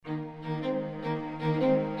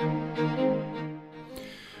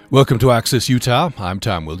Welcome to Access Utah. I'm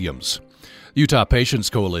Tom Williams. The Utah Patients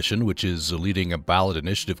Coalition, which is leading a ballot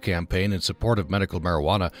initiative campaign in support of medical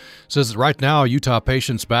marijuana, says that right now Utah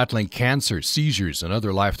patients battling cancer, seizures, and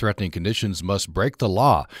other life-threatening conditions must break the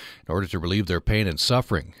law in order to relieve their pain and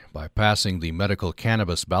suffering. By passing the medical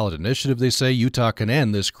cannabis ballot initiative, they say Utah can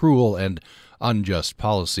end this cruel and unjust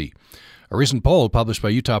policy. A recent poll published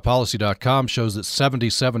by UtahPolicy.com shows that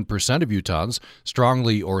 77% of Utahns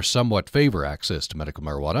strongly or somewhat favor access to medical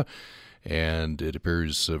marijuana, and it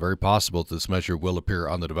appears very possible that this measure will appear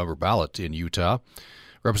on the November ballot in Utah.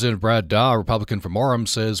 Representative Brad Daw, a Republican from Orem,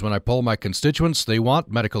 says, "When I poll my constituents, they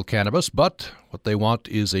want medical cannabis, but what they want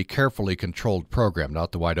is a carefully controlled program,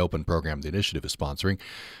 not the wide-open program the initiative is sponsoring."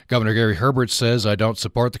 Governor Gary Herbert says, "I don't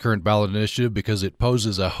support the current ballot initiative because it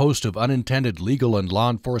poses a host of unintended legal and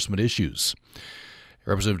law enforcement issues."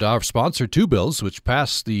 Representative Daw sponsored two bills which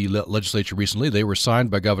passed the legislature recently. They were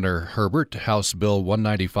signed by Governor Herbert. House Bill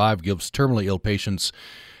 195 gives terminally ill patients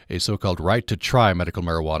a so-called right to try medical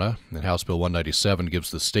marijuana, and House Bill 197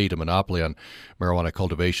 gives the state a monopoly on marijuana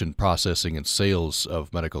cultivation, processing, and sales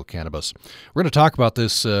of medical cannabis. We're going to talk about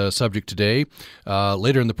this subject today.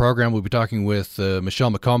 Later in the program, we'll be talking with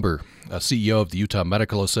Michelle McComber, CEO of the Utah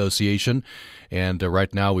Medical Association, and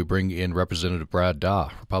right now we bring in Representative Brad Daw,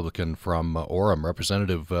 Republican from Orem.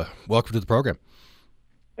 Representative, welcome to the program.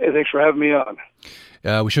 Hey, thanks for having me on.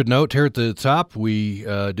 We should note here at the top, we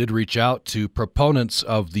did reach out to proponents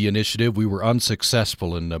of the initiative. We were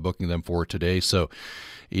unsuccessful in booking them for today. So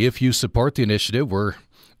if you support the initiative, we're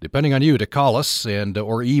depending on you to call us and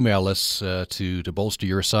or email us to bolster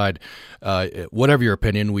your side. Whatever your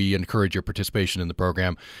opinion, we encourage your participation in the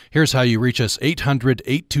program. Here's how you reach us: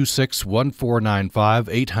 800-826-1495,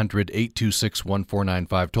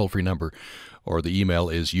 800-826-1495, toll-free number. Or the email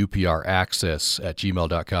is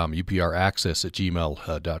upraccess@gmail.com,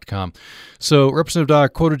 upraccess@gmail.com. So, Representative Daw, I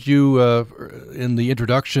quoted you in the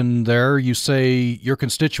introduction there. You say your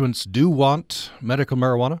constituents do want medical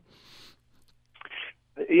marijuana?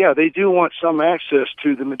 Yeah, they do want some access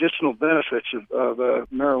to the medicinal benefits of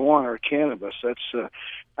marijuana or cannabis.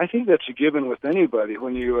 I think that's a given with anybody.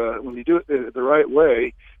 When you do it the right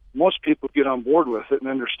way, most people get on board with it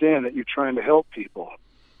and understand that you're trying to help people.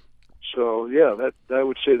 So, yeah, I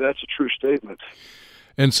would say that's a true statement.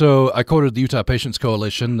 And so I quoted the Utah Patients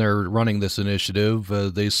Coalition. They're running this initiative.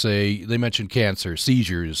 They mentioned cancer,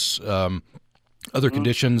 seizures, other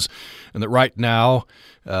conditions, and that right now,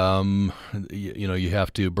 you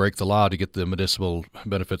have to break the law to get the medicinal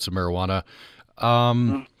benefits of marijuana.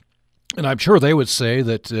 And I'm sure they would say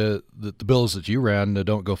that the bills that you ran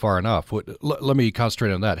don't go far enough. Let me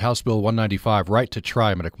concentrate on that. House Bill 195, right to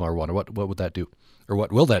try medical marijuana. What would that do? Or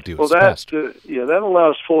what will that do? Well, that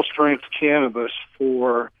allows full-strength cannabis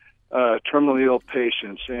for terminally ill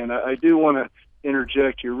patients. And I do want to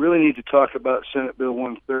interject. You really need to talk about Senate Bill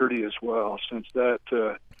 130 as well, since that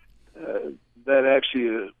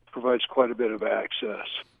actually provides quite a bit of access.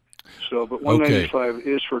 So, but 195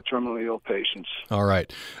 is for terminally ill patients. All right.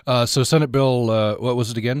 So Senate Bill, what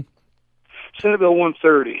was it again? Senate Bill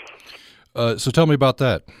 130. So tell me about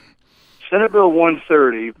that. Senate Bill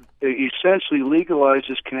 130 essentially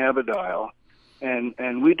legalizes cannabidiol,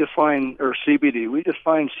 and we define, or CBD, we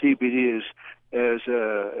define CBD as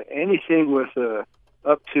anything with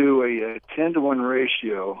up to a 10-to-1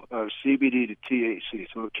 ratio of CBD to THC.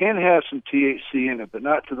 So it can have some THC in it, but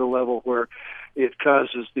not to the level where it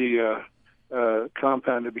causes the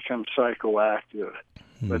compound to become psychoactive.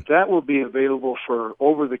 But that will be available for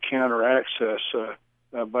over-the-counter access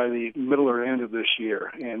by the middle or end of this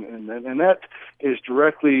year, and that is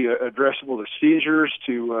directly addressable to seizures,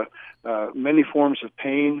 to many forms of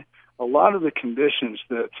pain. A lot of the conditions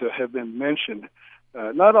that have been mentioned,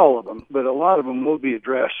 not all of them, but a lot of them will be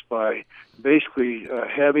addressed by basically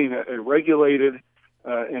having a regulated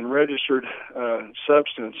and registered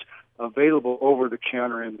substance available over the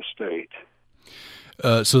counter in the state.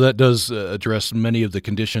 So that does address many of the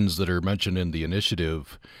conditions that are mentioned in the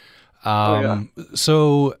initiative.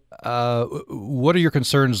 So what are your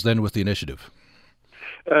concerns then with the initiative?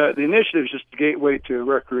 The initiative is just a gateway to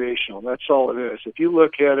recreational. That's all it is. If you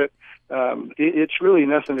look at it, it's really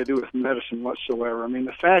nothing to do with medicine whatsoever. I mean,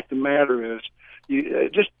 the fact of the matter is,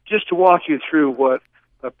 just to walk you through what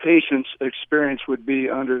a patient's experience would be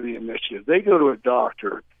under the initiative. They go to a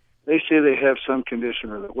doctor. They say they have some condition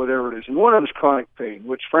or whatever it is. And one of them is chronic pain,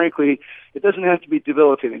 which, frankly, it doesn't have to be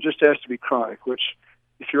debilitating. It just has to be chronic, which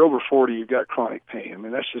if you're over 40, you've got chronic pain. I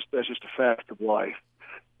mean, that's just a fact of life.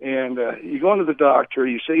 And you go into the doctor,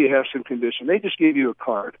 you say you have some condition. They just give you a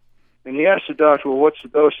card. And you ask the doctor, well, what's the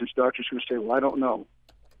dosage? The doctor's going to say, well, I don't know.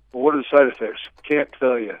 Well, what are the side effects? Can't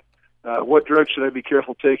tell you. What drugs should I be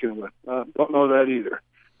careful taking with? Don't know that either.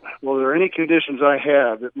 Well, are there any conditions I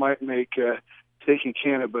have that might make taking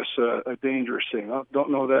cannabis a dangerous thing? Don't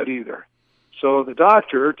know that either. So the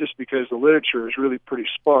doctor, just because the literature is really pretty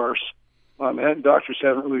sparse, and doctors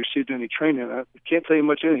haven't really received any training on it, can't tell you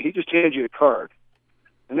much anything. He just hands you a card.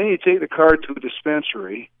 And then you take the card to a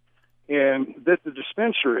dispensary, and at the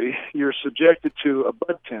dispensary, you're subjected to a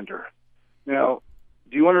bud tender. Now,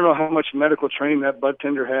 do you want to know how much medical training that bud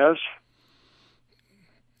tender has?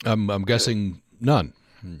 I'm guessing none.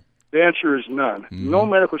 The answer is none. No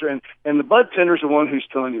medical training. And the bud tender is the one who's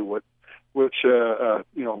telling you which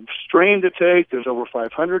strain to take. There's over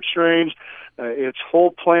 500 strains. It's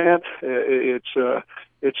whole plant.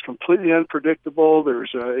 It's completely unpredictable.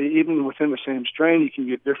 There's even within the same strain, you can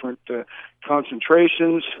get different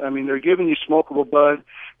concentrations. I mean, they're giving you smokable bud.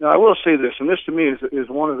 Now, I will say this, and this to me is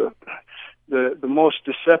one of the most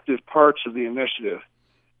deceptive parts of the initiative.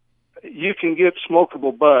 You can get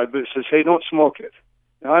smokable bud, but it says, hey, don't smoke it.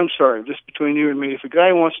 Now, I'm sorry, just between you and me, if a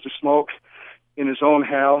guy wants to smoke in his own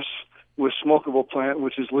house with smokable plant,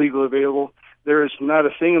 which is legally available, there is not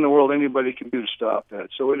a thing in the world anybody can do to stop that.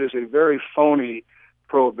 So it is a very phony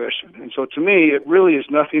prohibition. And so to me, it really is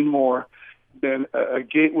nothing more than a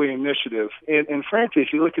gateway initiative. And frankly,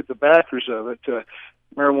 if you look at the backers of it,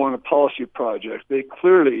 Marijuana Policy Project, they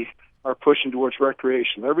clearly are pushing towards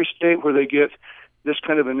recreation. Every state where they get this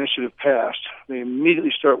kind of initiative passed, they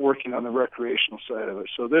immediately start working on the recreational side of it.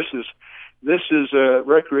 So this is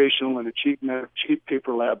recreational in a cheap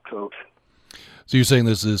paper lab coat. So you're saying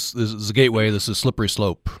this is a gateway, this is a slippery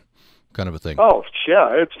slope kind of a thing? Oh, yeah,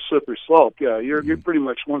 it's a slippery slope. Yeah, you're pretty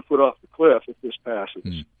much 1 foot off the cliff if this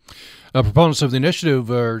passes. Proponents of the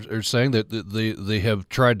initiative are saying that they have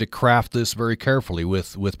tried to craft this very carefully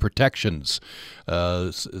with protections.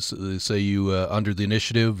 They say you under the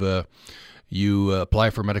initiative. You apply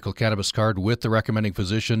for a medical cannabis card with the recommending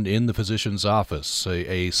physician in the physician's office,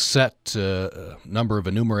 a set number of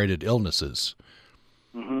enumerated illnesses.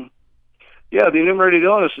 Mm-hmm. Yeah, the enumerated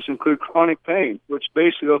illnesses include chronic pain, which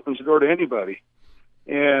basically opens the door to anybody.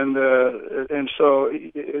 And so,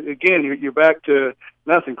 again, you're back to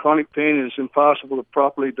nothing. Chronic pain is impossible to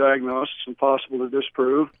properly diagnose. It's impossible to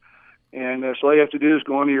disprove. And so all you have to do is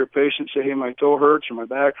go into your patient, say, hey, my toe hurts or my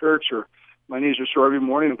back hurts or my knees are sore every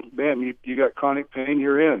morning, and bam, you got chronic pain,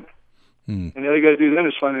 you're in. And all you got to do then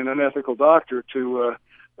is find an unethical doctor to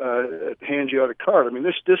hand you out a card. I mean,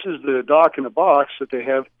 this is the doc in a box that they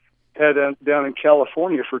have had down in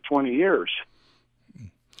California for 20 years.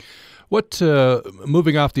 What,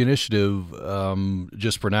 moving off the initiative,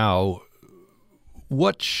 just for now,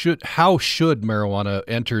 how should marijuana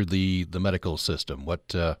enter the medical system?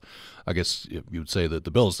 What, I guess you would say that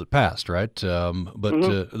the bills that passed, right?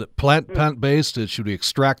 But plant-based, should we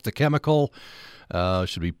extract the chemical?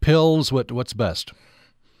 Should we pills? What's best?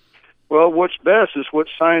 Well, what's best is what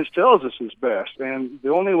science tells us is best. And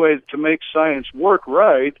the only way to make science work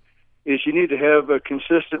right is you need to have a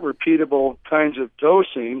consistent, repeatable kinds of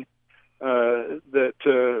dosing that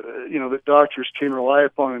doctors can rely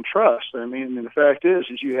upon and trust. I mean, and the fact is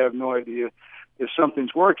you have no idea if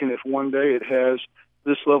something's working. If one day it has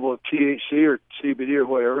this level of THC or CBD or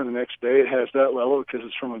whatever, and the next day it has that level because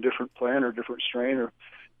it's from a different plant or different strain or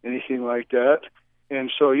anything like that.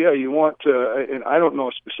 And so, yeah, you want to, and I don't know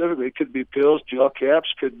specifically, it could be pills, gel caps,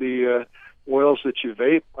 could be oils that you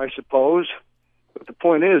vape, I suppose. But the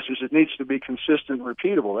point is it needs to be consistent and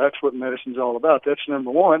repeatable. That's what medicine's all about. That's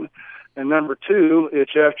number one. And number two,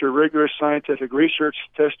 it's after rigorous scientific research,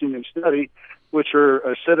 testing, and study, which are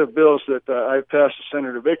a set of bills that I've passed to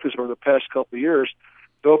Senator Vickers over the past couple of years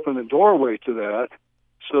to open the doorway to that,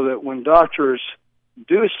 so that when doctors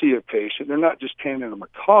do see a patient, they're not just handing them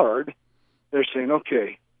a card. They're saying,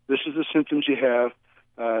 okay, this is the symptoms you have.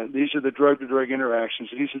 These are the drug-to-drug interactions.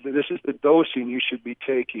 This is the dosing you should be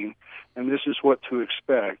taking, and this is what to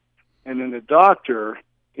expect. And then the doctor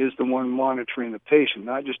is the one monitoring the patient,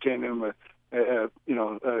 not just handing them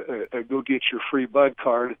a go get your free bud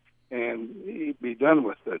card and be done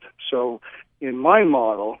with it. So in my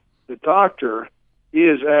model, the doctor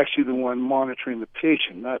is actually the one monitoring the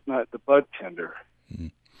patient, not the bud tender. Mm-hmm.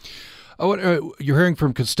 You're hearing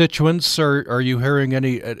from constituents, or are you hearing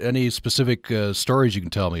any specific stories you can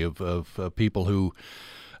tell me of people who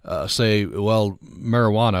say, well,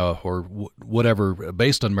 marijuana or whatever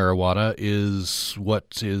based on marijuana is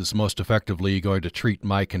what is most effectively going to treat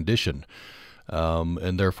my condition,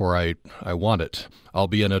 and therefore I want it,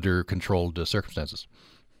 albeit under controlled circumstances?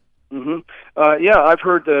 Mm-hmm. Yeah, I've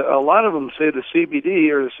heard a lot of them say the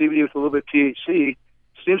CBD or the CBD with a little bit of THC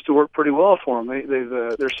seems to work pretty well for them.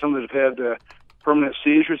 There's some that have had permanent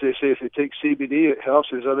seizures. They say if they take CBD, it helps.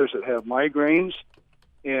 There's others that have migraines,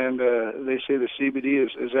 and they say the CBD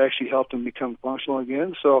has actually helped them become functional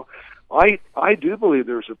again. So I do believe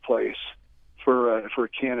there's a place for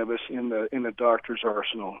cannabis in the doctor's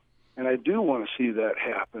arsenal, and I do want to see that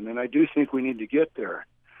happen, and I do think we need to get there.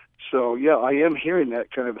 So yeah, I am hearing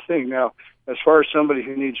that kind of a thing. Now, as far as somebody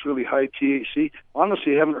who needs really high THC,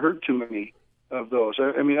 honestly, I haven't heard too many of those.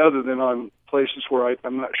 I mean, other than on places where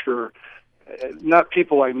I'm not sure, not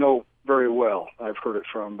people I know very well I've heard it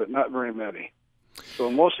from, but not very many.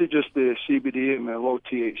 So mostly just the CBD and the low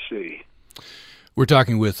THC. We're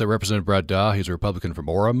talking with Representative Brad Daw. He's a Republican from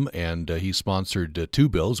Orem, and he sponsored two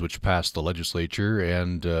bills which passed the legislature,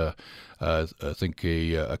 and I think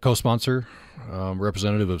a co-sponsor,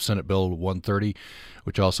 representative of Senate Bill 130,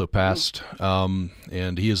 which also passed.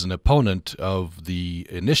 And he is an opponent of the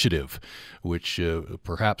initiative, which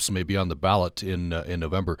perhaps may be on the ballot in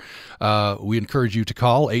November. We encourage you to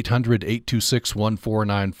call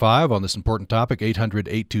 800-826-1495 on this important topic,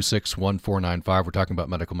 800-826-1495. We're talking about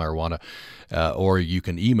medical marijuana. Or you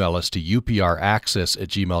can email us to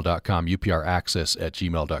upraccess@gmail.com,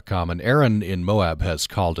 upraccess@gmail.com. And Aaron in Moab has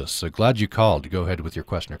called us. So glad you called. Go ahead with your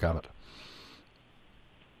question or comment.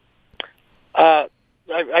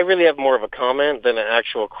 I really have more of a comment than an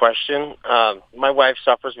actual question. My wife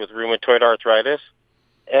suffers with rheumatoid arthritis,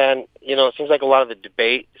 and, it seems like a lot of the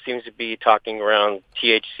debate seems to be talking around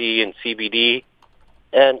THC and CBD.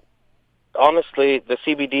 And honestly, the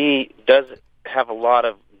CBD does have a lot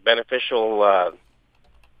of beneficial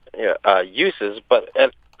uses, but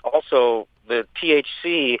also the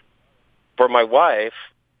THC for my wife,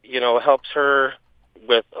 helps her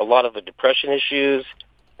with a lot of the depression issues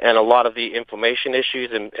and a lot of the inflammation issues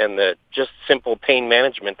and the just simple pain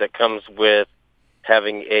management that comes with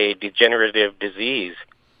having a degenerative disease.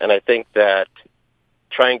 And I think that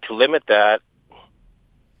trying to limit that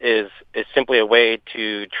is simply a way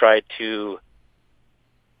to try to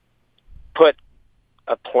put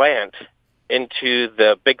a plant into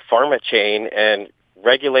the big pharma chain and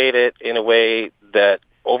regulate it in a way that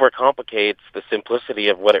overcomplicates the simplicity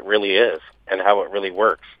of what it really is and how it really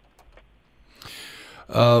works.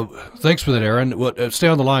 Thanks for that, Aaron. Well, stay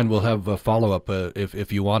on the line. We'll have a follow-up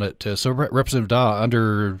if you want it. So, Representative Daw,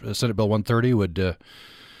 under Senate Bill 130, would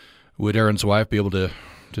Aaron's wife be able to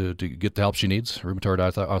get the help she needs, rheumatoid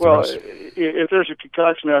arthritis? Well, if there's a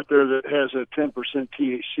concoction out there that has a 10%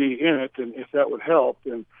 THC in it, and if that would help,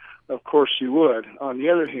 then of course she would. On the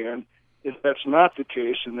other hand, if that's not the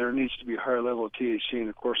case and there needs to be a higher level of THC, and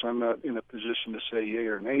of course I'm not in a position to say yay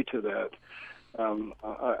or nay to that,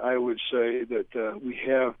 I would say that we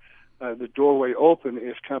have the doorway open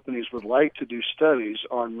if companies would like to do studies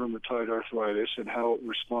on rheumatoid arthritis and how it would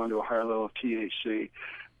respond to a higher level of THC.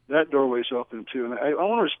 That doorway is open too. And I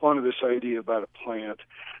want to respond to this idea about a plant.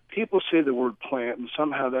 People say the word plant, and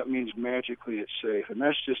somehow that means magically it's safe. And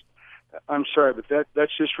that's just, I'm sorry, but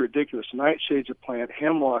that's just ridiculous. Nightshade's a plant,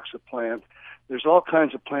 hemlock's a plant. There's all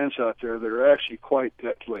kinds of plants out there that are actually quite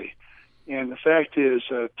deadly. And the fact is,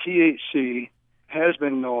 THC has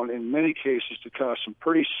been known in many cases to cause some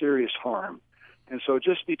pretty serious harm. And so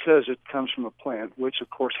just because it comes from a plant, which of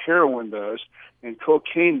course heroin does and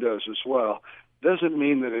cocaine does as well, doesn't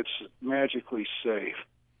mean that it's magically safe.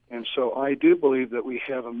 And so I do believe that we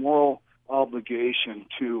have a moral obligation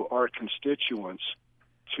to our constituents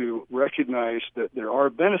to recognize that there are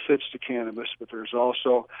benefits to cannabis, but there's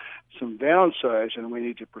also some downsides, and we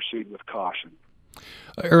need to proceed with caution.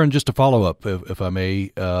 Aaron, just to follow up, if I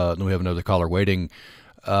may, then we have another caller waiting.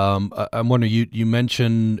 I'm wondering, you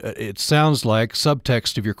mentioned, it sounds like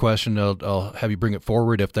subtext of your question, I'll have you bring it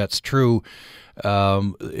forward if that's true.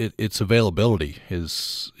 Its availability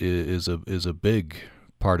is a big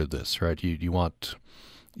part of this, right? You want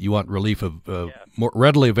relief of more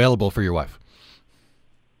readily available for your wife.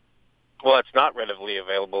 Well, it's not readily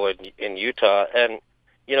available in Utah, and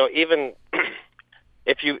even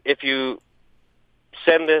if you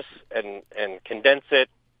send this and condense it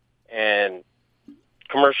and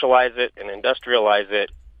commercialize it and industrialize it,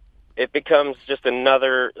 it becomes just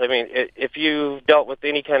another. I mean, if you've dealt with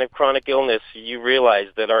any kind of chronic illness, you realize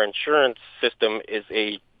that our insurance system is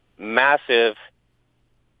a massive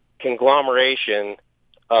conglomeration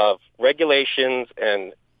of regulations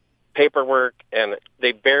and paperwork, and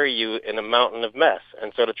they bury you in a mountain of mess.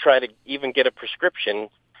 And so to try to even get a prescription,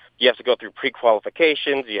 you have to go through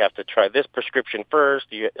pre-qualifications. You have to try this prescription first.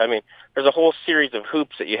 There's a whole series of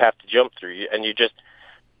hoops that you have to jump through, and you're just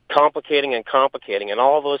complicating, and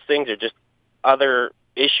all those things are just other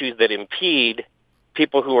issues that impede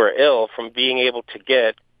people who are ill from being able to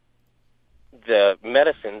get the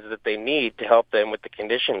medicines that they need to help them with the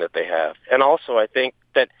condition that they have. And also, I think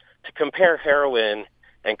that to compare heroin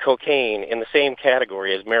and cocaine in the same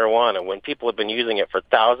category as marijuana, when people have been using it for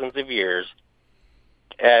thousands of years,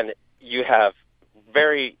 and you have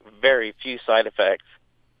very, very few side effects,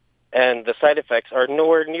 and the side effects are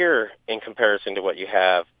nowhere near in comparison to what you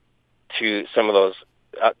have to some of those,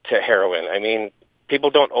 to heroin. I mean,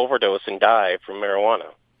 people don't overdose and die from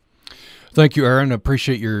marijuana. Thank you, Aaron.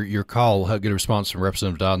 Appreciate your call. I'll get a response from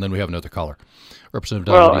Representative Don, and then we have another caller. Representative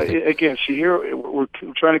Don, well, what do you think? Again, see, here we're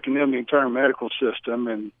trying to condemn the entire medical system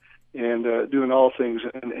and doing all things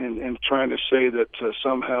and trying to say that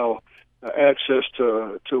somehow access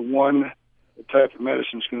to one type of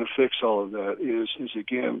medicine is going to fix all of that is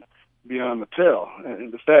again beyond the pale.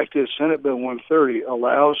 And the fact is, Senate Bill 130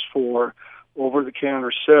 allows for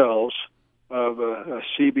over-the-counter sales of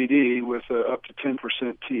CBD with up to 10%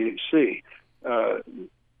 THC.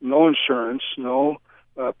 No insurance, no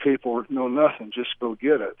paperwork, no nothing. Just go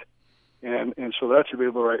get it. And so that's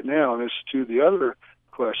available right now. And as to the other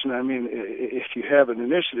question, I mean, if you have an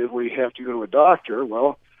initiative where you have to go to a doctor,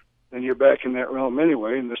 well, then you're back in that realm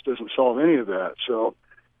anyway, and this doesn't solve any of that. So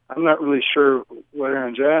I'm not really sure what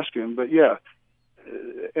Aaron's asking, but yeah.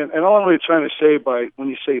 And all I'm really trying to say by when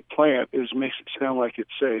you say plant is makes it sound like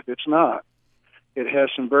it's safe. It's not. It has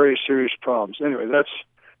some very serious problems. Anyway,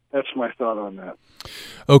 that's my thought on that.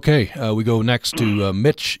 Okay, we go next to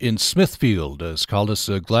Mitch in Smithfield. Has called us.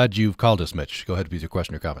 Glad you've called us, Mitch. Go ahead with your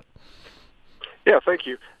question or comment. Yeah, thank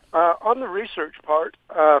you. On the research part,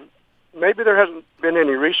 maybe there hasn't been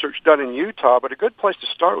any research done in Utah, but a good place to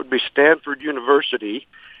start would be Stanford University.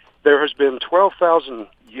 There has been 12,000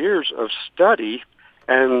 years of study,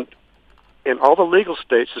 and in all the legal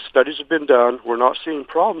states, the studies have been done. We're not seeing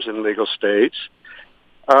problems in legal states.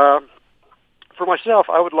 For myself,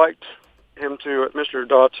 I would like him to, Mr.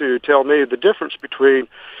 Daw, to tell me the difference between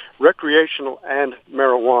recreational and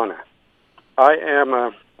marijuana. I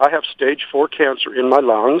have stage 4 cancer in my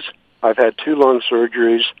lungs. I've had 2 lung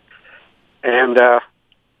surgeries, and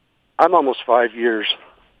I'm almost 5 years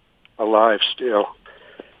alive still.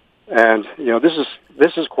 And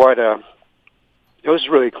this is quite a this is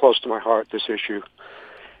really close to my heart, this issue.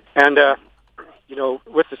 And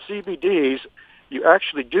with the CBDs, you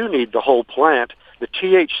actually do need the whole plant. The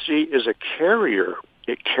THC is a carrier.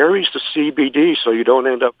 It carries the CBD, so you don't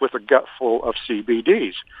end up with a gut full of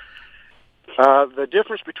CBDs. The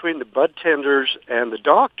difference between the bud tenders and the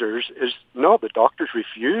doctors is, no, the doctors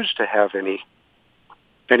refuse to have any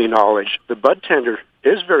knowledge. The bud tender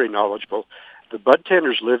is very knowledgeable. The bud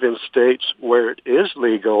tenders live in states where it is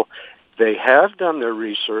legal. They have done their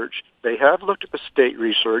research. They have looked at the state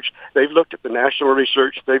research. They've looked at the national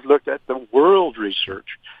research. They've looked at the world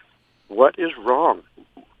research. What is wrong?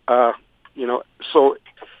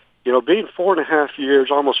 Being 4.5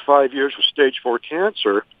 years, almost 5 years with stage 4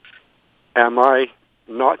 cancer, am I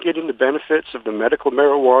not getting the benefits of the medical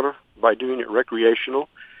marijuana by doing it recreational?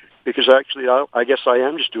 Because actually, I guess I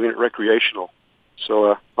am just doing it recreational.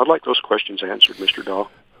 So I'd like those questions answered, Mr.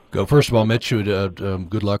 Dahl. Go. First of all, Mitch,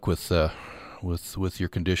 good luck with your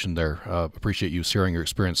condition there. Appreciate you sharing your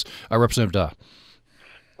experience. Representative Daw.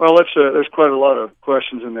 Well, there's quite a lot of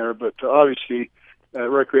questions in there, but obviously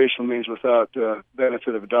recreational means without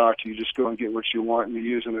benefit of a doctor. You just go and get what you want, and you're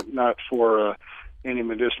using it not for any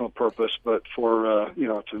medicinal purpose, but for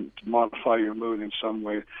to modify your mood in some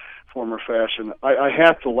way, form, or fashion. I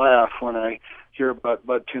have to laugh when I hear about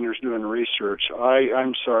bud tenders doing research.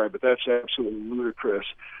 I'm sorry, but that's absolutely ludicrous.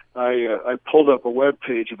 I pulled up a web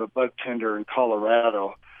page of a bud tender in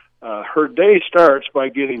Colorado. Her day starts by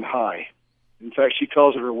getting high. In fact, she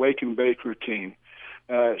calls it her wake and bake routine.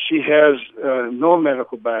 She has no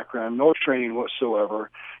medical background, no training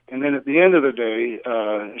whatsoever. And then at the end of the day,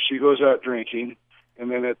 she goes out drinking.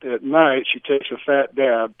 And then at night, she takes a fat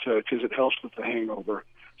dab because it helps with the hangover.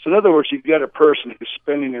 So in other words, you've got a person who's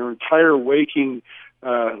spending their entire waking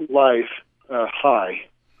life high.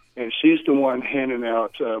 And she's the one handing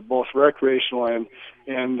out both recreational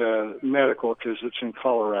and medical because it's in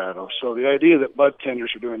Colorado. So the idea that bud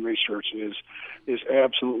tenders are doing research is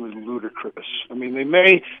absolutely ludicrous. I mean,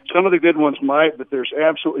 some of the good ones might, but there's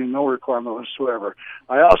absolutely no requirement whatsoever.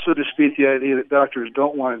 I also dispute the idea that doctors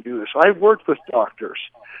don't want to do this. I've worked with doctors.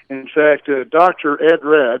 In fact, Dr. Ed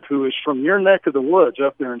Redd, who is from your neck of the woods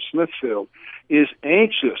up there in Smithfield, is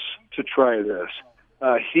anxious to try this.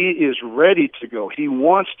 He is ready to go. He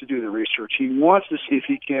wants to do the research. He wants to see if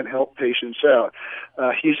he can't help patients out.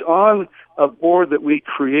 He's on a board that we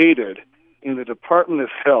created in the Department of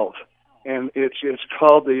Health, and it's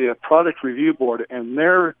called the Product Review Board, and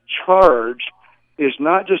their charge is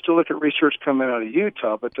not just to look at research coming out of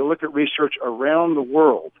Utah, but to look at research around the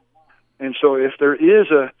world. And so if there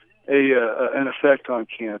is an effect on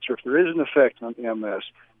cancer, if there is an effect on MS,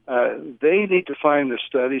 they need to find the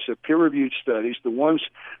studies, the peer-reviewed studies, the ones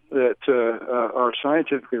that are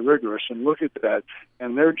scientifically rigorous, and look at that.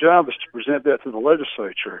 And their job is to present that to the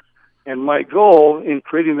legislature. And my goal in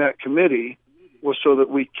creating that committee was so that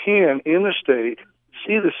we can, in the state,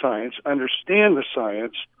 see the science, understand the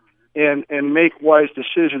science, and make wise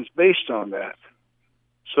decisions based on that.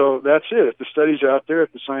 So that's it. If the study's out there,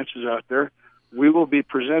 if the science is out there, we will be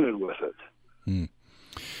presented with it.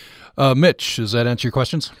 Mitch, does that answer your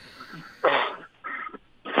questions?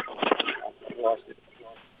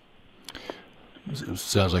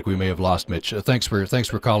 Sounds like we may have lost Mitch. Thanks for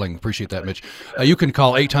calling. Appreciate that, Mitch. You can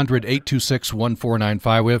call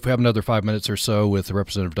 800-826-1495. We have another 5 minutes or so with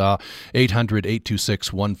Representative Daw.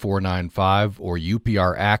 800-826-1495 or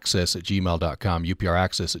upraccess@gmail.com.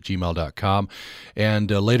 upraccess@gmail.com.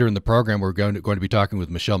 And later in the program, we're going to be talking with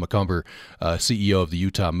Michelle McComber, CEO of the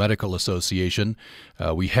Utah Medical Association.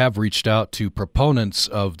 We have reached out to proponents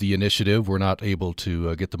of the initiative. We're not able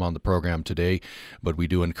to get them on the program today, but we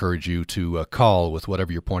do encourage you to call with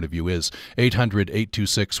whatever your point of view is.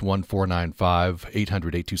 800-826-1495,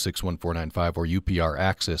 800-826-1495, or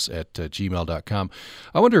upraccess@gmail.com.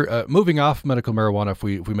 I wonder, moving off medical marijuana, if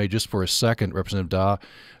we may just for a second, Representative Daw,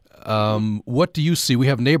 what do you see? We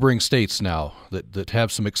have neighboring states now that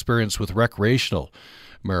have some experience with recreational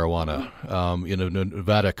marijuana,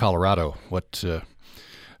 Nevada, Colorado. What do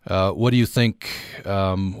you think?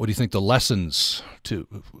 What do you think the lessons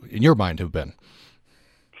in your mind have been?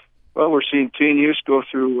 Well, we're seeing teen use go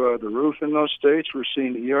through the roof in those states. We're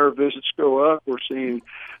seeing ER visits go up. We're seeing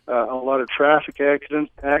a lot of traffic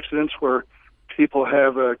accidents where people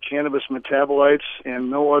have cannabis metabolites and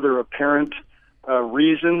no other apparent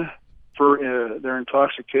reason for their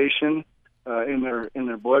intoxication in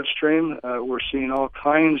their bloodstream. We're seeing all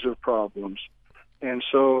kinds of problems. And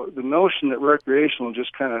so the notion that recreational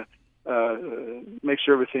just kind of makes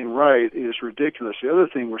everything right is ridiculous. The other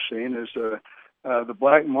thing we're seeing is the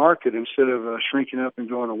black market, instead of shrinking up and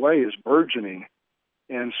going away, is burgeoning,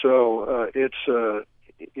 and so it's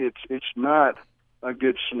not a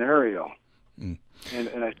good scenario. And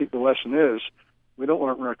I think the lesson is we don't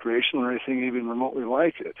want recreational or anything even remotely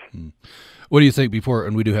like it. What do you think?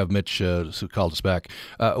 And we do have Mitch who called us back.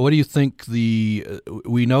 What do you think? We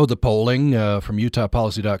know the polling from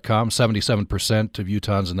UtahPolicy.com. 77% of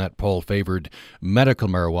Utahns in that poll favored medical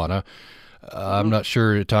marijuana. I'm not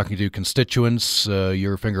sure, talking to constituents,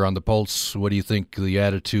 your finger on the pulse, what do you think the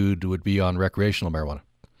attitude would be on recreational marijuana?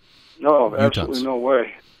 No, absolutely no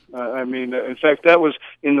way. I mean, in fact, that was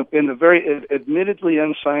in the very admittedly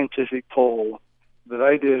unscientific poll that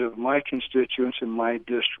I did of my constituents in my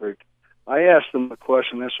district. I asked them the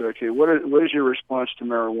question this way: okay, what is your response to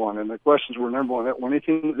marijuana? And the questions were, number one, I don't want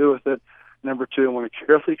anything to do with it. Number two, I want a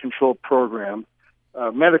carefully controlled program,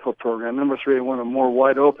 medical program. Number three, I want a more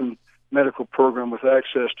wide open medical program with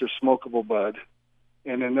access to smokable bud.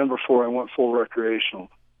 And then number four, I want full recreational.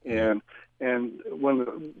 And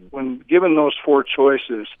when given those four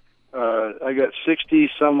choices, I got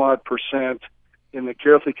 60-some-odd% in the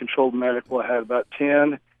carefully controlled medical. I had about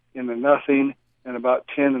 10 in the nothing and about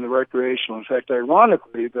 10 in the recreational. In fact,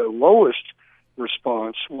 ironically, the lowest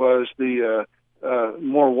response was the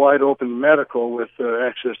more wide open medical with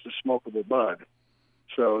access to smokable bud.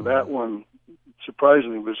 So that one,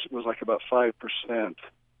 surprisingly, was like about 5%.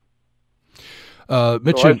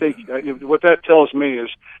 Mitch, so I think what that tells me is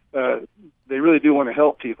they really do want to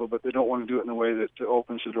help people, but they don't want to do it in a way that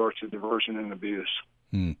opens the door to diversion and abuse.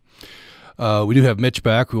 We do have Mitch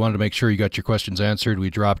back. We wanted to make sure you got your questions answered. We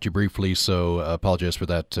dropped you briefly, so apologize for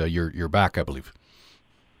that. You're back, I believe.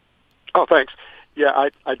 Oh, thanks. Yeah,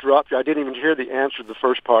 I dropped you. I didn't even hear the answer to the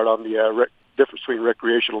first part on the difference between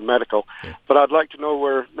recreational and medical. Yeah. But I'd like to know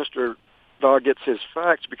where Mr. Daw gets his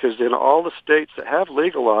facts, because in all the states that have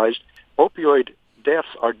legalized, opioid deaths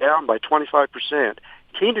are down by 25%.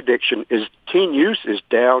 Teen use is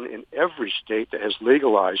down in every state that has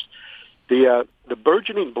legalized. The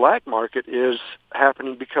burgeoning black market is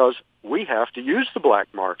happening because we have to use the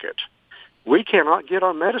black market. We cannot get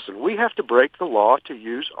our medicine. We have to break the law to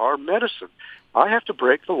use our medicine. I have to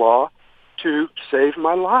break the law to save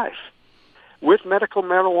my life. With medical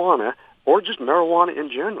marijuana, or just marijuana in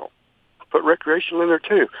general, put recreational in there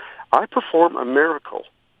too, I perform a miracle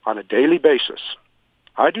on a daily basis.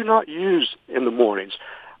 I do not use in the mornings.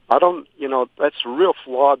 I don't, that's a real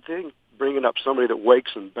flawed thing, bringing up somebody that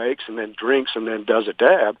wakes and bakes and then drinks and then does a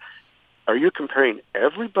dab. Are you comparing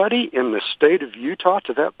everybody in the state of Utah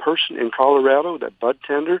to that person in Colorado, that bud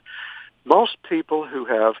tender Most people who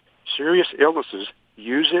have serious illnesses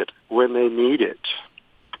use it when they need it.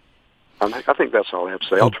 I think that's all I have to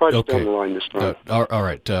say. I'll try to stay on the line this time. All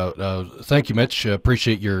right. Thank you, Mitch.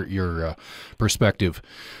 Appreciate your perspective.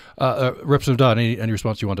 Representative Dodd, any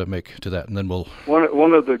response you want to make to that? And then we'll...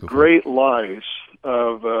 One of the great lies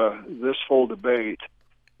of this whole debate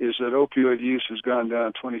is that opioid use has gone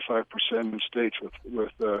down 25% in states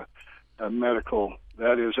with medical.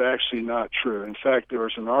 That is actually not true. In fact, there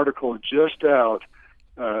was an article just out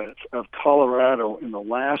of Colorado in the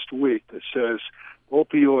last week that says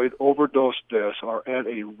opioid overdose deaths are at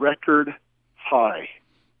a record high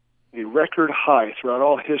throughout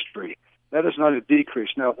all history. That is not a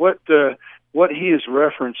decrease. Now, what he is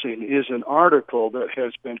referencing is an article that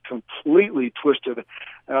has been completely twisted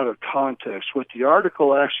out of context. What the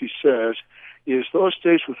article actually says is those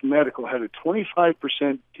states with medical had a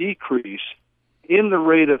 25% decrease in the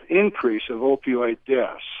rate of increase of opioid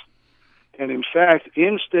deaths. And in fact,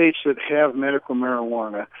 in states that have medical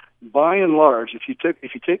marijuana, by and large, if you take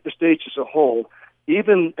the states as a whole,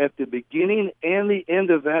 even at the beginning and the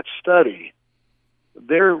end of that study,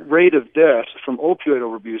 their rate of death from opioid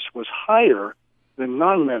overuse was higher than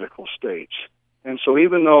non-medical states. And so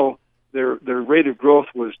even though their rate of growth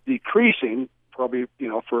was decreasing, probably,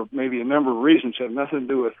 for maybe a number of reasons that have nothing to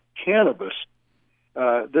do with cannabis,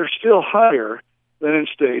 they're still higher than in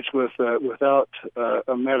states without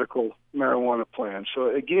a medical marijuana plan.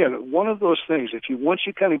 So again, one of those things, once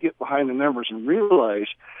you kind of get behind the numbers and realize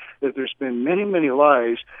that there's been many, many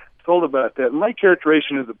lies told about that, my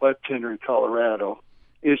characterization of the bud tender in Colorado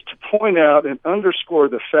is to point out and underscore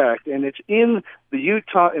the fact, and it's in the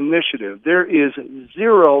Utah initiative, there is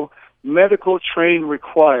 0 medical training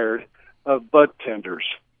required of bud tenders.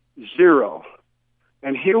 0.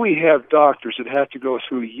 And here we have doctors that have to go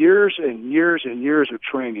through years and years and years of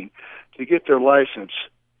training to get their license.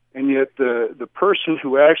 And yet the person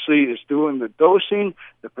who actually is doing the dosing,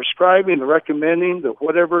 the prescribing, the recommending, the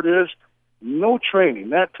whatever it is, no training.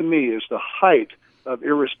 That to me is the height of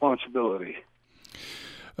irresponsibility.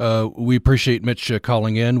 We appreciate Mitch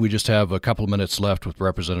calling in. We just have a couple of minutes left with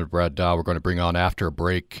Representative Brad Dow. We're going to bring on after a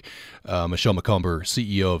break Michelle McComber,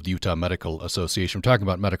 CEO of the Utah Medical Association. We're talking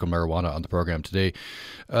about medical marijuana on the program today.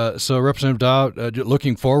 So Representative Dow,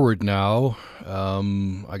 looking forward now,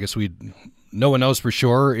 I guess no one knows for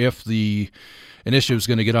sure if the initiative is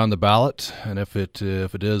going to get on the ballot, and if it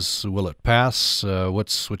is, will it pass?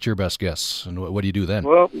 What's your best guess, and what do you do then?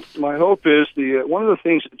 Well, my hope is one of the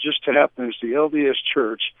things that just happened is the LDS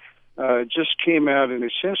Church just came out and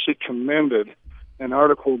essentially commended an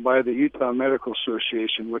article by the Utah Medical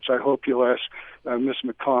Association, which I hope you'll ask Ms.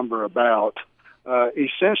 McComber about.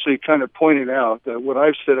 Essentially kind of pointed out that what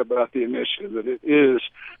I've said about the initiative, that it is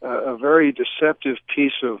a very deceptive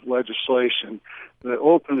piece of legislation that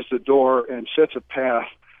opens the door and sets a path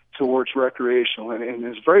towards recreational, and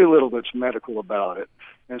there's very little that's medical about it.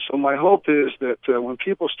 And so my hope is that when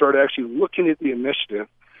people start actually looking at the initiative,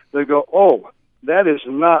 they go, oh, that is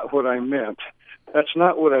not what I meant. That's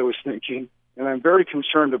not what I was thinking, and I'm very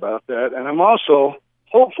concerned about that. And I'm also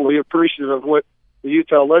hopefully appreciative of what the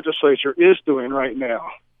Utah legislature is doing right now.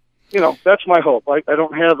 That's my hope. I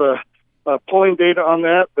don't have a polling data on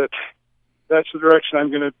that, but that's the direction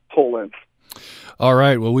I'm going to pull in. All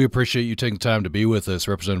right. Well, we appreciate you taking time to be with us.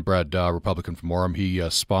 Representative Brad Dow, Republican from Orem. He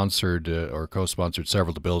sponsored or co-sponsored several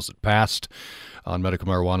of the bills that passed on medical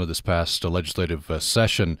marijuana this past legislative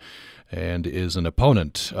session, and is an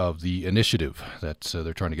opponent of the initiative that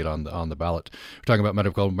they're trying to get on the ballot. We're talking about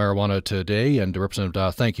medical marijuana today, and Representative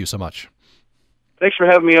Dow, thank you so much. Thanks for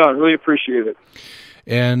having me on. Really appreciate it.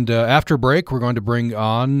 And after break, we're going to bring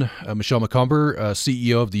on Michelle McComber,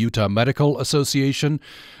 CEO of the Utah Medical Association.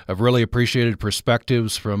 I've really appreciated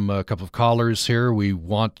perspectives from a couple of callers here. We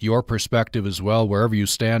want your perspective as well, wherever you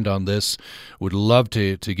stand on this. Would love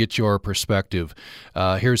to get your perspective.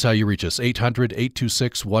 Here's how you reach us: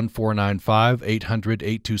 800-826-1495,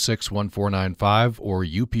 800-826-1495, or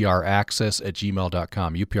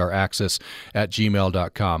upraccess@gmail.com,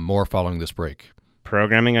 upraccess@gmail.com. More following this break.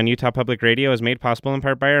 Programming on Utah Public Radio is made possible in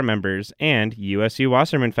part by our members and USU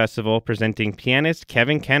Wasserman Festival, presenting pianist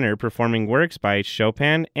Kevin Kenner performing works by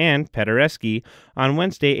Chopin and Paderewski on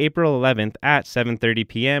Wednesday, April 11th at 7:30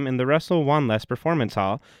 p.m. in the Russell Wanless Performance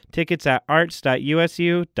Hall. Tickets at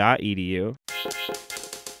arts.usu.edu.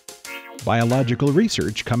 Biological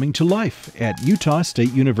research coming to life at Utah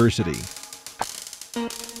State University.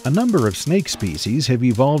 A number of snake species have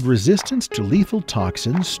evolved resistance to lethal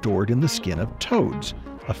toxins stored in the skin of toads,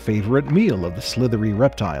 a favorite meal of the slithery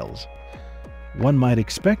reptiles. One might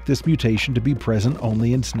expect this mutation to be present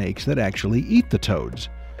only in snakes that actually eat the toads.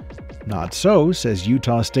 Not so, says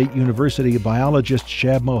Utah State University biologist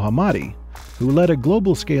Shab Mohammadi, who led a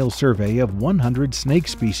global-scale survey of 100 snake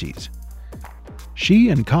species. She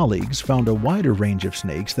and colleagues found a wider range of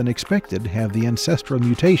snakes than expected have the ancestral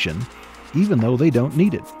mutation, even though they don't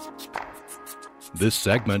need it. This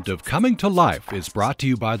segment of Coming to Life is brought to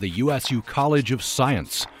you by the USU College of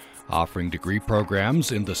Science, offering degree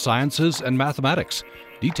programs in the sciences and mathematics.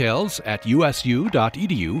 Details at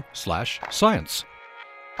usu.edu/science.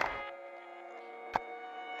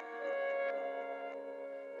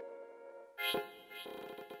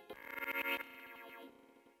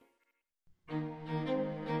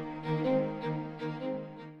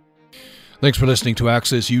 Thanks for listening to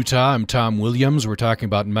Access Utah. I'm Tom Williams. We're talking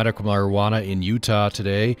about medical marijuana in Utah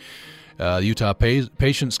today. The Utah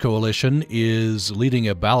Patients Coalition is leading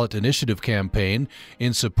a ballot initiative campaign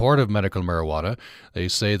in support of medical marijuana. They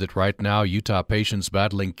say that right now Utah patients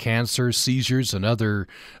battling cancer, seizures, and other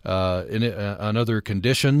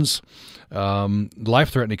conditions,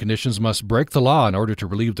 life-threatening conditions, must break the law in order to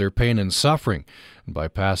relieve their pain and suffering. And by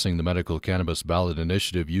passing the medical cannabis ballot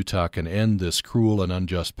initiative, Utah can end this cruel and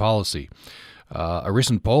unjust policy. A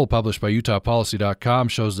recent poll published by UtahPolicy.com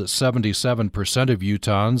shows that 77% of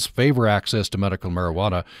Utahns favor access to medical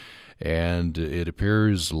marijuana, and it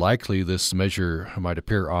appears likely this measure might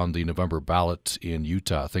appear on the November ballot in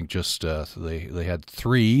Utah. I think just they had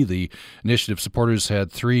three. The initiative supporters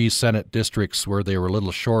had 3 Senate districts where they were a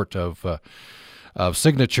little short of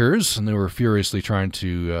signatures, and they were furiously trying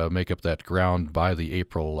to make up that ground by the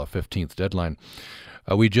April 15th deadline.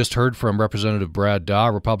 We just heard from Representative Brad Daw,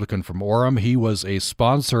 Republican from Orem. He was a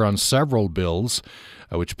sponsor on several bills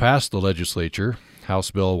which passed the legislature, House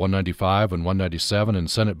Bill 195 and 197 and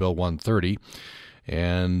Senate Bill 130.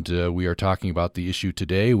 And we are talking about the issue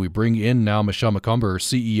today. We bring in now Michelle McCumber,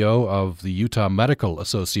 CEO of the Utah Medical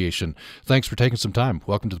Association. Thanks for taking some time.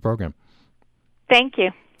 Welcome to the program. Thank you.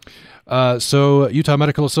 So Utah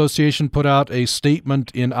Medical Association put out a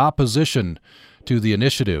statement in opposition to the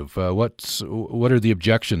initiative. What are the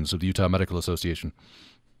objections of the Utah Medical Association?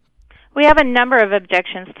 We have a number of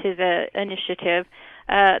objections to the initiative.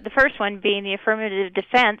 The first one being the affirmative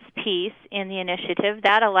defense piece in the initiative.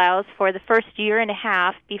 That allows for the first year and a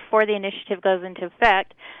half before the initiative goes into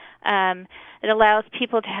effect. It allows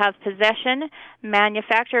people to have possession,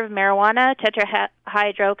 manufacture of marijuana,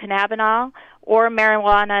 tetrahydrocannabinol, or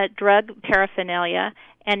marijuana drug paraphernalia,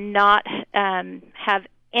 and not have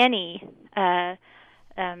any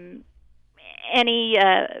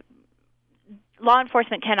law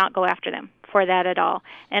enforcement cannot go after them for that at all.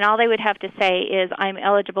 And all they would have to say is, I'm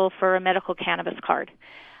eligible for a medical cannabis card.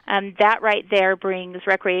 That right there brings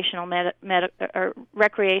recreational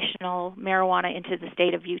marijuana into the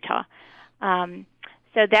state of Utah.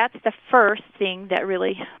 So that's the first thing that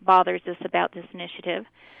really bothers us about this initiative.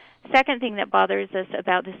 Second thing that bothers us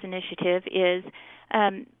about this initiative is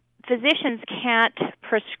physicians can't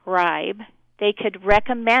prescribe. They could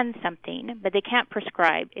recommend something, but they can't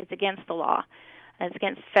prescribe. It's against the law. It's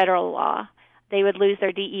against federal law. They would lose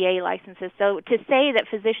their DEA licenses. So to say that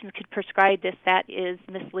physicians could prescribe this, that is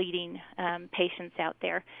misleading patients out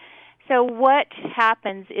there. So what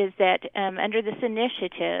happens is that under this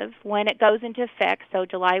initiative, when it goes into effect, so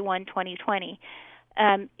July 1, 2020,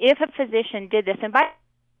 if a physician did this, and by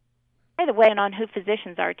the way, and on who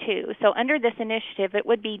physicians are too. So under this initiative, it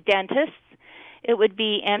would be dentists, it would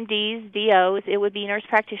be MDs, DOs, it would be nurse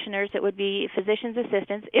practitioners, it would be physician's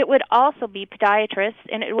assistants, it would also be podiatrists,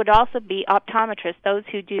 and it would also be optometrists, those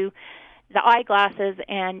who do the eyeglasses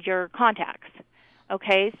and your contacts.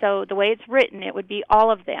 Okay, so the way it's written, it would be all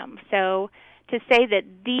of them. So to say that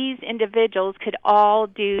these individuals could all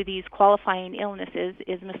do these qualifying illnesses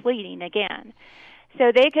is misleading again.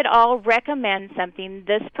 So they could all recommend something.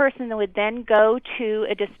 This person would then go to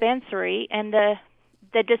a dispensary, and the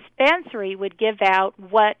dispensary would give out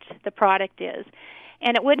what the product is.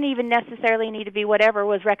 And it wouldn't even necessarily need to be whatever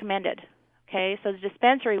was recommended. Okay, so the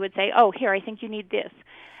dispensary would say, oh, here, I think you need this.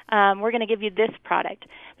 We're going to give you this product.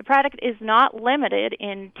 The product is not limited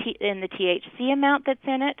in the THC amount that's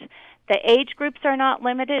in it. The age groups are not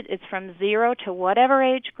limited. It's from 0 to whatever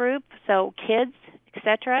age group, so kids,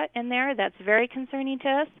 etc. in there. That's very concerning to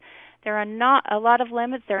us. There are not a lot of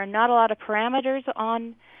limits. There are not a lot of parameters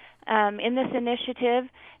on in this initiative.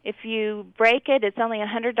 If you break it, it's only a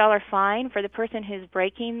 $100 fine for the person who's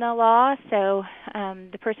breaking the law, so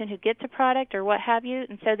the person who gets a product or what have you,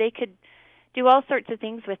 and so they could do all sorts of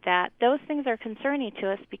things with that. Those things are concerning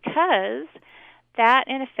to us because that,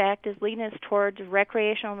 in effect, is leading us towards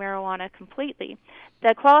recreational marijuana completely.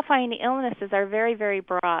 The qualifying illnesses are very, very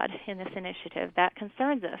broad in this initiative. That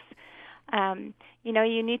concerns us.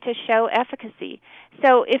 You need to show efficacy.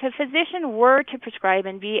 So if a physician were to prescribe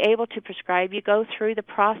and be able to prescribe, you go through the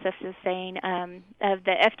process of saying of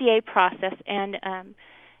the FDA process and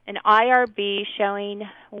an IRB showing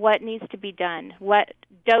what needs to be done, what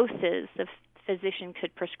doses the physician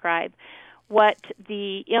could prescribe, what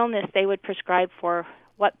the illness they would prescribe for,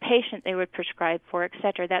 what patient they would prescribe for,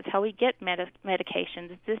 etc. That's how we get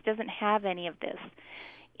medications. This doesn't have any of this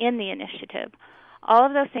in the initiative. All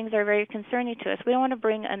of those things are very concerning to us. We don't want to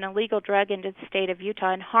bring an illegal drug into the state of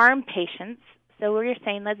Utah and harm patients. So we're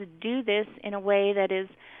saying let's do this in a way that is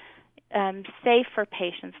safe for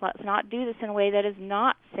patients. Let's not do this in a way that is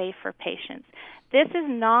not safe for patients. This is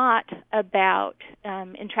not about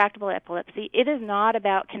intractable epilepsy. It is not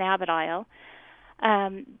about cannabidiol.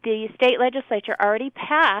 The state legislature already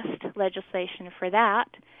passed legislation for that.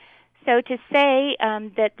 So to say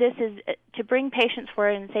that this is to bring patients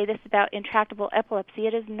forward and say this is about intractable epilepsy,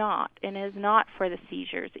 it is not, and it is not for the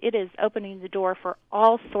seizures. It is opening the door for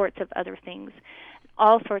all sorts of other things,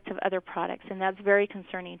 all sorts of other products, and that's very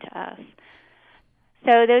concerning to us.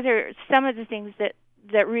 So those are some of the things that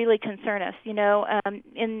really concern us.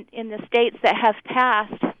 In the states that have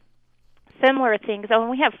passed similar things,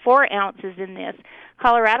 we have 4 ounces in this.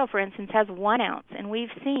 Colorado, for instance, has 1 ounce, and we've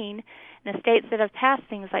seen in the states that have passed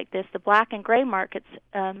things like this, the black and gray markets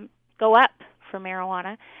go up for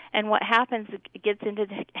marijuana, and what happens, it gets into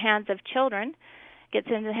the hands of children, gets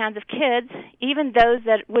into the hands of kids, even those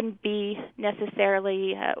that wouldn't be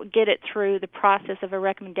necessarily get it through the process of a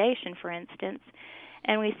recommendation, for instance.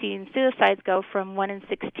 And we've seen suicides go from 1 in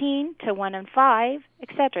 16 to 1 in 5,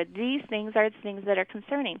 etc. These things are the things that are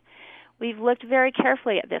concerning. We've looked very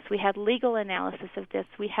carefully at this. We had legal analysis of this.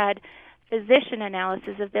 We had physician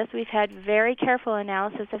analysis of this. We've had very careful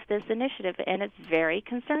analysis of this initiative, and it's very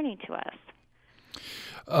concerning to us.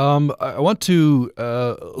 I want to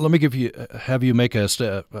let me have you make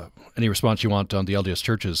any response you want on the LDS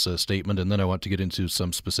Church's statement, and then I want to get into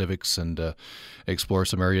some specifics and explore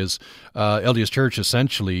some areas. LDS Church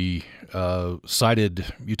essentially cited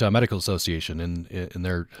Utah Medical Association in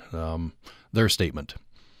their statement.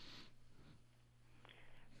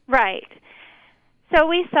 Right. So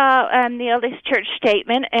we saw the LDS Church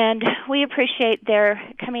statement, and we appreciate their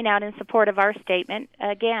coming out in support of our statement.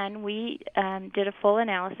 Again, we did a full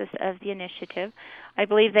analysis of the initiative. I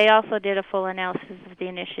believe they also did a full analysis of the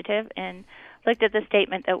initiative and looked at the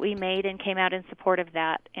statement that we made and came out in support of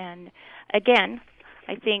that. And again,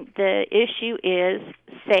 I think the issue is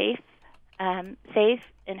safe and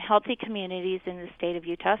healthy communities in the state of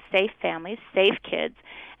Utah, safe families, safe kids,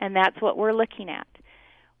 and that's what we're looking at.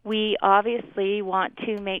 We obviously want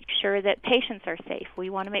to make sure that patients are safe. We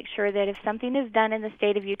want to make sure that if something is done in the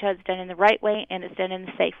state of Utah, it's done in the right way and it's done in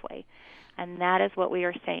the safe way. And that is what we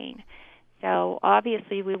are saying. So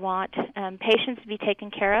obviously we want patients to be taken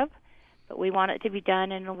care of, but we want it to be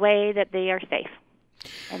done in a way that they are safe.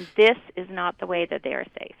 And this is not the way that they are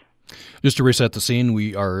safe. Just to reset the scene,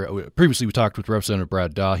 previously we talked with Representative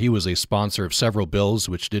Brad Daw. He was a sponsor of several bills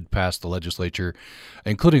which did pass the legislature,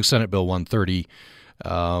 including Senate Bill 130.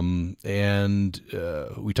 We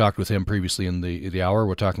talked with him previously in the hour.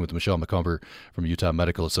 We're talking with Michelle McComber from Utah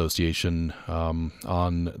Medical Association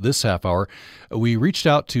on this half hour. We reached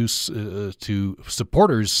out to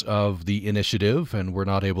supporters of the initiative, and we're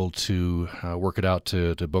not able to work it out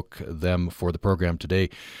to book them for the program today.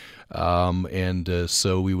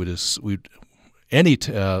 So we would any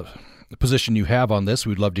position you have on this,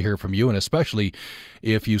 we'd love to hear from you, and especially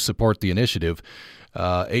if you support the initiative.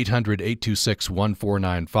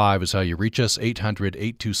 800-826-1495 is how you reach us,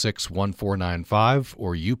 800-826-1495,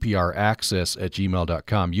 or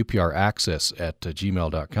upraccess@gmail.com,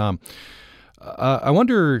 upraccess@gmail.com. I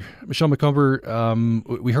wonder, Michelle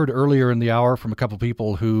McComber, we heard earlier in the hour from a couple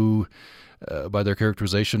people who, by their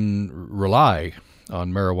characterization, rely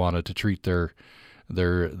on marijuana to treat their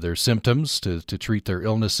symptoms, to treat their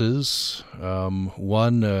illnesses.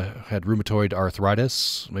 One had rheumatoid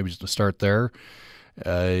arthritis, maybe just to start there.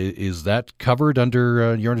 Is that covered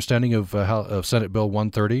under your understanding of Senate Bill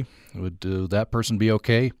 130? Would that person be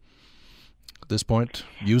okay at this point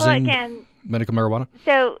using medical marijuana?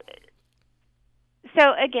 So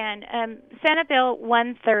again, Senate Bill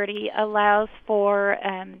 130 allows for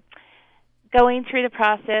going through the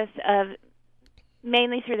process of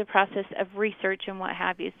research and what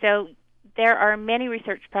have you. So there are many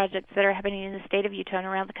research projects that are happening in the state of Utah and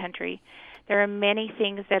around the country. There are many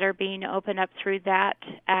things that are being opened up through that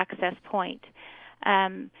access point.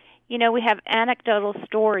 We have anecdotal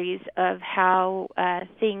stories of how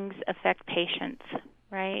things affect patients,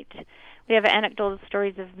 right? We have anecdotal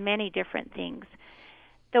stories of many different things.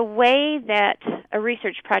 the way that a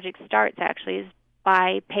research project starts actually is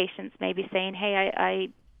by patients maybe saying, hey, I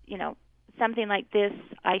something like this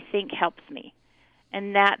I think helps me.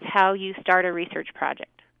 And that's how you start a research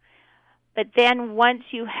project. But then once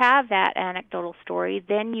you have that anecdotal story,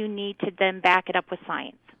 then you need to then back it up with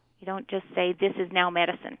science. You don't just say, this is now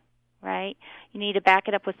medicine, right? You need to back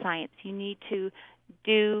it up with science. You need to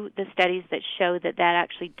do the studies that show that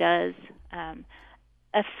actually does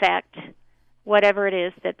affect whatever it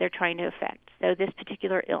is that they're trying to affect. So this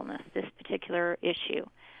particular illness, this particular issue.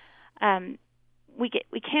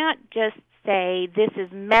 We can't just say this is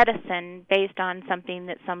medicine based on something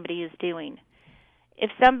that somebody is doing. If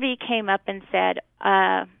somebody came up and said,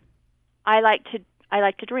 I like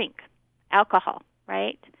to drink alcohol,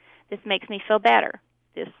 right? This makes me feel better.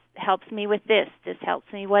 This helps me with this. This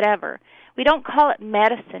helps me whatever. We don't call it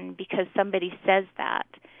medicine because somebody says that.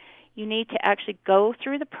 You need to actually go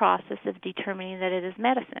through the process of determining that it is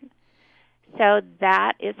medicine. So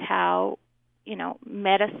that is how,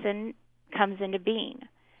 medicine comes into being.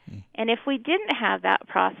 And if we didn't have that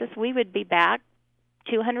process, we would be back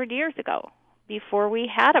 200 years ago before we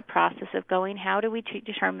had a process of going, how do we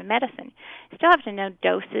determine medicine? You still have to know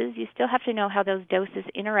doses. You still have to know how those doses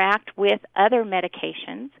interact with other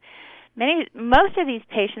medications. Most of these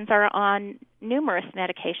patients are on numerous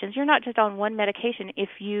medications. You're not just on one medication if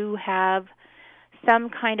you have some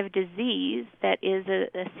kind of disease that is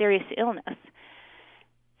a serious illness.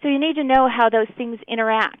 So you need to know how those things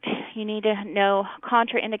interact. You need to know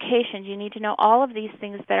contraindications. You need to know all of these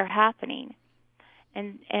things that are happening.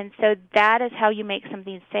 And so that is how you make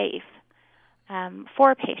something safe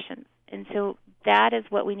for patients. And so that is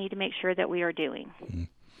what we need to make sure that we are doing. Mm-hmm.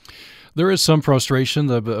 There is some frustration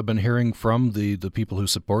that I've been hearing from the people who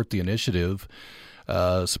support the initiative,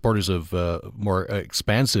 supporters of more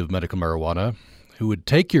expansive medical marijuana, who would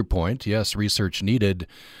take your point, yes, research needed,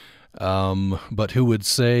 but who would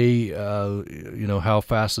say, how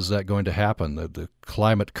fast is that going to happen? The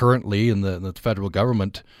climate currently in the federal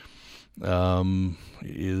government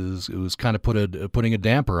is kind of putting a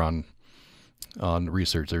damper on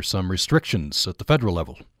research. There's some restrictions at the federal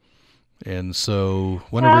level. And so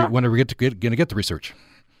when are we going to get the research?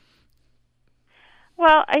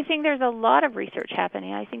 Well, I think there's a lot of research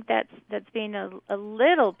happening. I think that's being a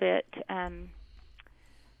little bit,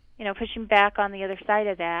 pushing back on the other side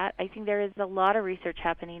of that. I think there is a lot of research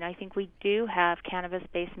happening. I think we do have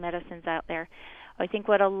cannabis-based medicines out there. I think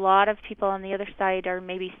what a lot of people on the other side are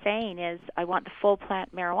maybe saying is, I want the full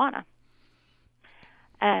plant marijuana.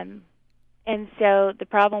 And so the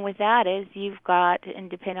problem with that is you've got, and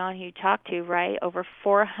depending on who you talk to, right, over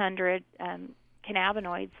 400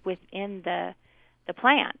 cannabinoids within the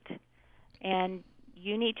plant. And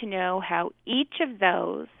you need to know how each of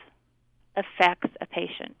those affects a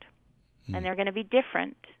patient. And they're going to be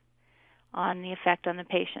different on the effect on the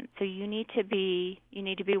patient. So you need to be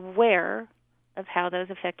aware of how those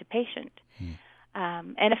affect a patient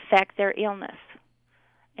and affect their illness.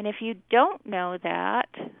 And if you don't know that,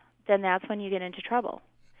 then that's when you get into trouble.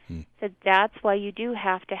 So that's why you do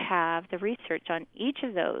have to have the research on each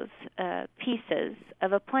of those pieces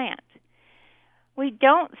of a plant. We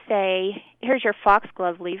don't say, here's your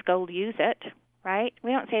foxglove leaf, go use it, right?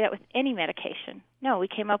 We don't say that with any medication. No, we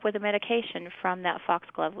came up with a medication from that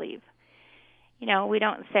foxglove leaf. We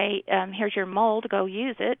don't say, here's your mold, go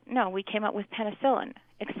use it. No, we came up with penicillin,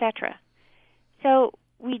 etc. So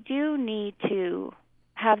we do need to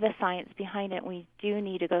have the science behind it. We do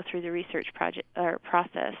need to go through the research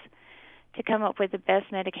process to come up with the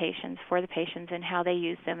best medications for the patients and how they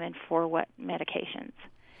use them and for what medications.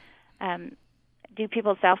 Do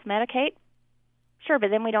people self-medicate? Sure,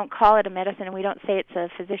 but then we don't call it a medicine and we don't say it's a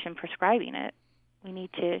physician prescribing it. We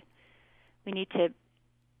need to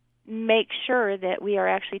make sure that we are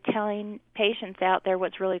actually telling patients out there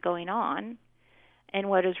what's really going on and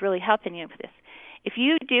what is really helping you with this. If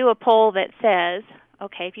you do a poll that says,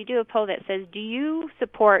 do you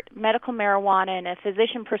support medical marijuana and a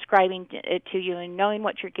physician prescribing it to you and knowing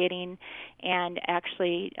what you're getting and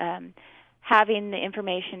actually having the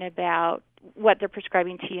information about what they're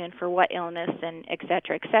prescribing to you and for what illness and et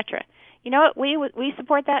cetera, et cetera. You know what? We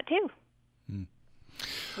support that too.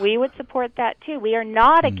 We would support that too. We are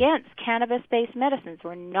not against cannabis-based medicines.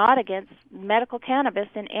 We're not against medical cannabis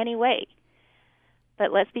in any way.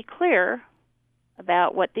 But let's be clear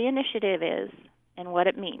about what the initiative is and what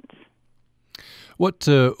it means. What's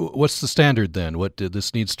the standard then?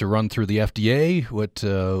 This needs to run through the FDA? What's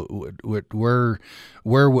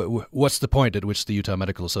the point at which the Utah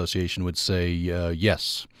Medical Association would say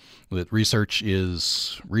yes, that research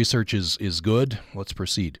is good? Let's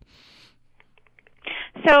proceed.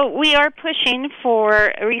 So we are pushing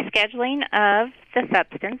for rescheduling of the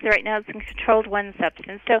substance. Right now it's a Controlled 1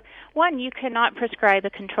 substance. So, one, you cannot prescribe a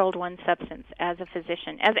Controlled 1 substance as a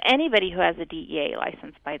physician, as anybody who has a DEA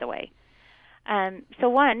license, by the way. So,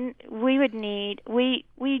 one, we would need, we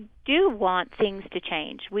do want things to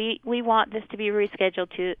change. We want this to be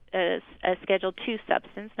rescheduled to a Schedule 2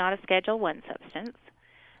 substance, not a Schedule 1 substance.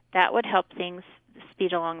 That would help things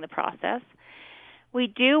speed along the process. We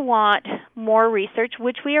do want more research,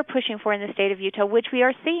 which we are pushing for in the state of Utah, which we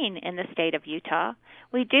are seeing in the state of Utah.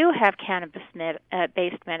 We do have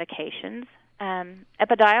cannabis-based medications.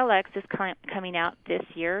 Epidiolex is coming out this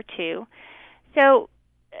year, too. So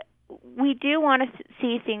we do want to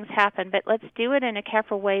see things happen, but let's do it in a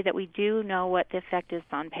careful way that we do know what the effect is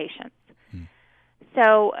on patients.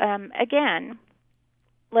 So, again,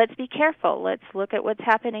 let's be careful. Let's look at what's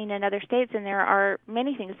happening in other states, and there are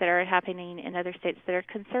many things that are happening in other states that are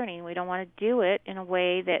concerning. We don't want to do it in a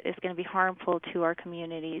way that is going to be harmful to our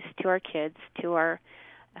communities, to our kids, to our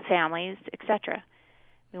families, etc.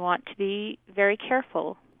 We want to be very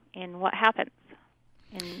careful in what happens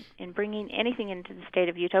in bringing anything into the state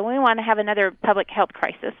of Utah. We want to have another public health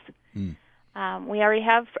crisis. We already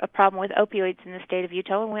have a problem with opioids in the state of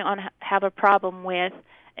Utah, and we want to have a problem with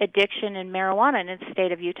addiction and marijuana in the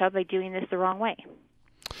state of Utah by doing this the wrong way.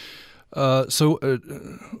 So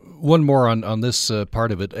one more on this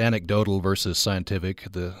part of it, anecdotal versus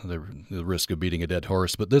scientific, the risk of beating a dead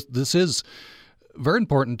horse. But this is very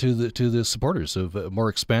important to the supporters of more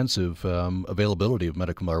expansive availability of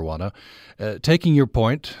medical marijuana. Taking your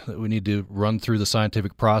point that we need to run through the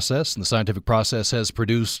scientific process, and the scientific process has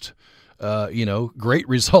produced great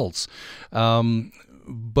results.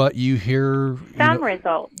 But you hear some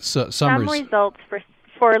results. Some results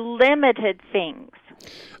for limited things.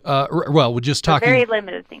 Well, we're just talking very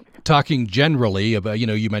limited things. Talking generally about,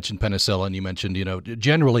 you mentioned penicillin. You mentioned,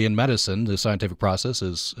 generally in medicine, the scientific process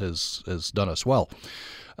has done us well,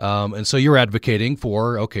 and so you're advocating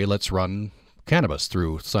for, okay, let's run cannabis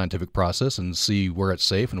through the scientific process and see where it's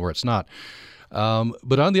safe and where it's not.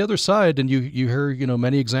 But on the other side, and you hear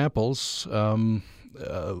many examples.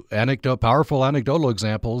 Powerful anecdotal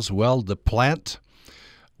examples. Well, the plant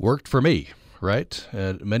worked for me, right?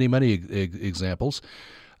 Many examples,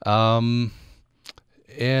 and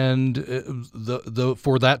the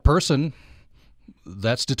for that person,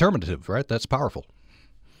 that's determinative, right? That's powerful.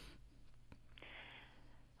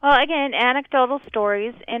 Well, again, anecdotal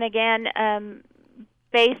stories, and again,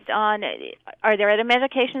 based on, are there other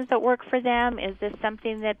medications that work for them? Is this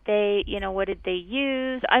something that they, what did they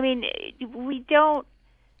use? I mean, we don't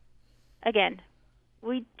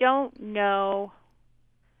know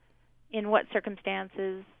in what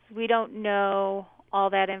circumstances. We don't know all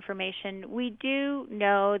that information. We do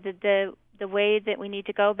know that the way that we need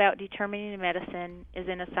to go about determining the medicine is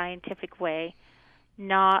in a scientific way,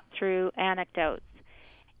 not through anecdotes.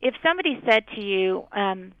 If somebody said to you,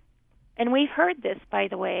 and we've heard this, by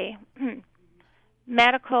the way,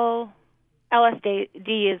 medical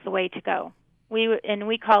LSD is the way to go.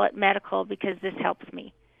 We call it medical because this helps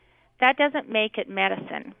me. That doesn't make it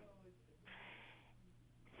medicine.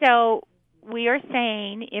 So we are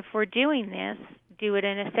saying if we're doing this, do it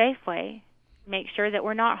in a safe way. Make sure that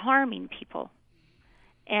we're not harming people.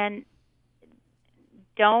 And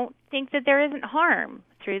don't think that there isn't harm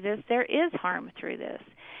through this. There is harm through this.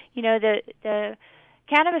 The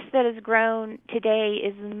cannabis that is grown today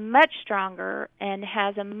is much stronger and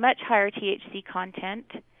has a much higher THC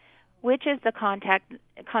content, which is the content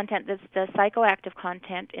that's the psychoactive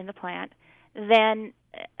content in the plant, than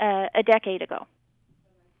a decade ago.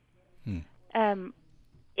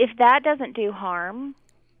 If that doesn't do harm,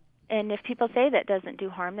 and if people say that doesn't do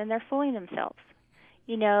harm, then they're fooling themselves.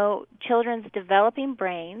 Children's developing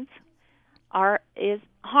brains is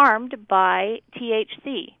harmed by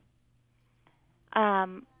THC.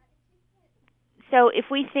 So if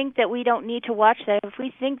we think that we don't need to watch that, if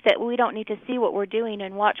we think that we don't need to see what we're doing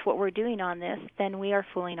and watch what we're doing on this, then we are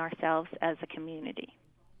fooling ourselves as a community.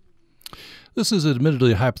 This is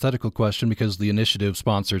admittedly a hypothetical question because the initiative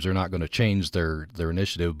sponsors are not going to change their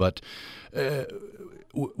initiative, but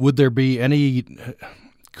could there be any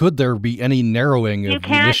narrowing of the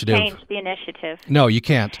initiative? You can't change the initiative. No, you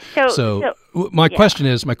can't. So my question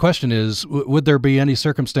is, would there be any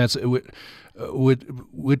circumstance?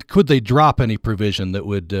 Could they drop any provision that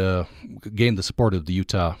would gain the support of the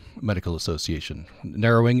Utah Medical Association?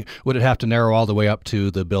 Narrowing, would it have to narrow all the way up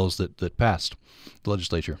to the bills that passed the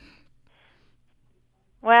legislature?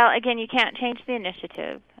 Well, again, you can't change the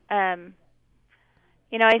initiative. I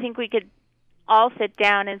think we could all sit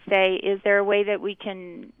down and say, is there a way that we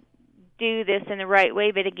can do this in the right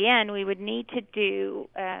way. But again, we would need to do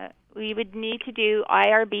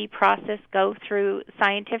IRB process, go through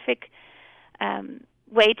scientific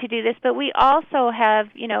way to do this. But we also have,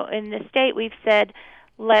 in the state, we've said,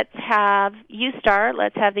 let's have USTAR,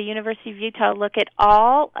 let's have the University of Utah look at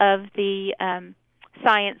all of the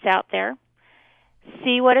science out there,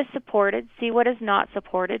 see what is supported, see what is not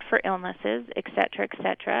supported for illnesses, et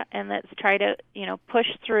cetera, and let's try to, push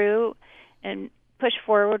through and push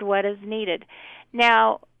forward what is needed.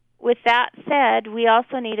 Now, with that said, we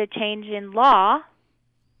also need a change in law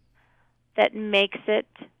that makes it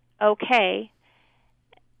okay.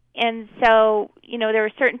 And so, there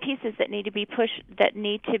are certain pieces that need to be pushed, that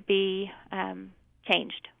need to be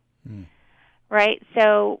changed, right?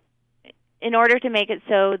 So, in order to make it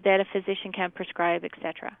so that a physician can prescribe,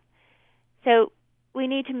 etc. So, we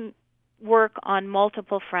need to work on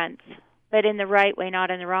multiple fronts, but in the right way,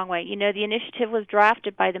 not in the wrong way. The initiative was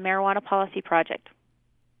drafted by the Marijuana Policy Project.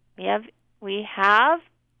 We have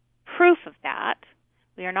proof of that.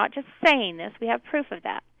 We are not just saying this. We have proof of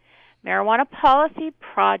that. Marijuana Policy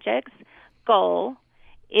Project's goal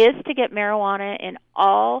is to get marijuana in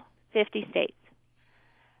all 50 states.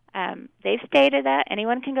 They've stated that.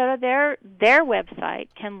 Anyone can go to their website,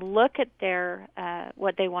 can look at their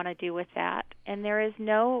what they want to do with that, and there is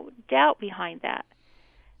no doubt behind that.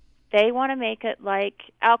 They want to make it like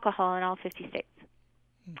alcohol in all 50 states.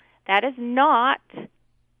 That is not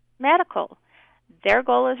medical. Their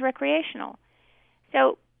goal is recreational.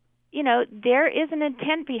 So, there is an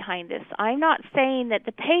intent behind this. I'm not saying that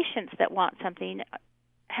the patients that want something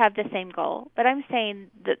have the same goal, but I'm saying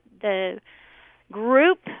that the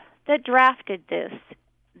group that drafted this,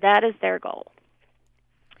 that is their goal.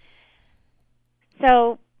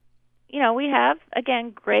 So, we have,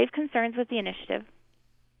 again, grave concerns with the initiative,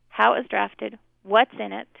 how it was drafted, what's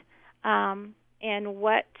in it, and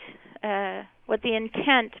what the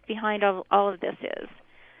intent behind all of this is.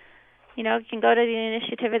 You can go to the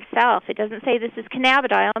initiative itself. It doesn't say this is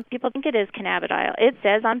cannabidiol, and people think it is cannabidiol. It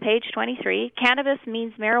says on page 23, cannabis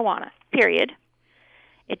means marijuana, period.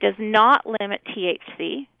 It does not limit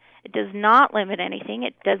THC. It does not limit anything.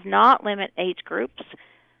 It does not limit age groups,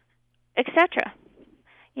 etc.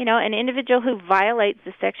 An individual who violates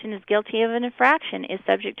this section is guilty of an infraction, is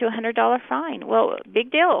subject to a $100 fine. Well,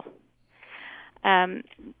 big deal. The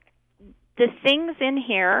things in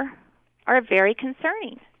here are very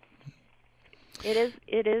concerning. It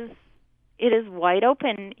is wide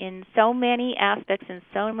open in so many aspects, in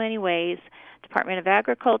so many ways. Department of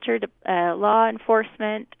Agriculture, law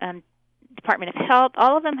enforcement, Department of Health,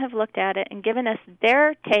 all of them have looked at it and given us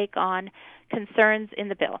their take on concerns in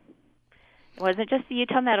the bill. It wasn't just the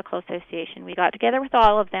Utah Medical Association. We got together with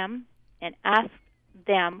all of them and asked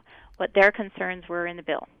them what their concerns were in the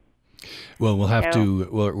bill. Well, we'll have to.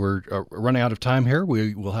 We're running out of time here.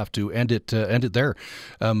 We will have to end it there.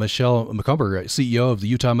 Michelle McComber, CEO of the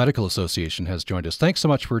Utah Medical Association, has joined us. Thanks so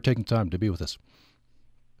much for taking time to be with us.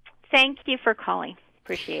 Thank you for calling.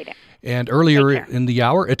 Appreciate it. And earlier in the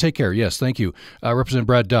hour, take care. Yes, thank you. Representative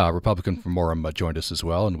Brad Daw, Republican from Orem, joined us as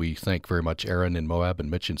well, and we thank very much Aaron in Moab and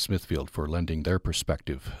Mitch in Smithfield for lending their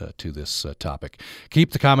perspective to this topic.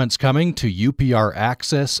 Keep the comments coming to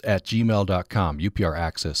upraccess@gmail.com,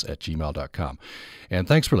 upraccess@gmail.com. And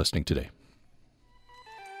thanks for listening today.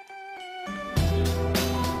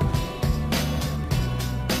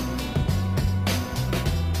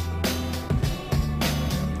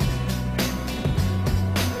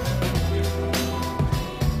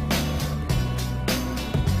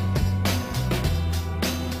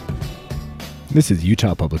 This is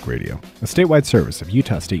Utah Public Radio, a statewide service of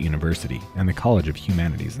Utah State University and the College of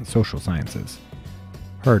Humanities and Social Sciences.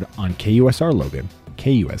 Heard on KUSR Logan,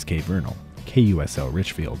 KUSK Vernal, KUSL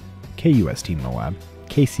Richfield, KUST Moab,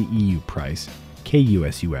 KCEU Price,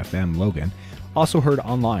 KUSU-FM Logan, also heard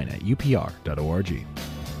online at upr.org.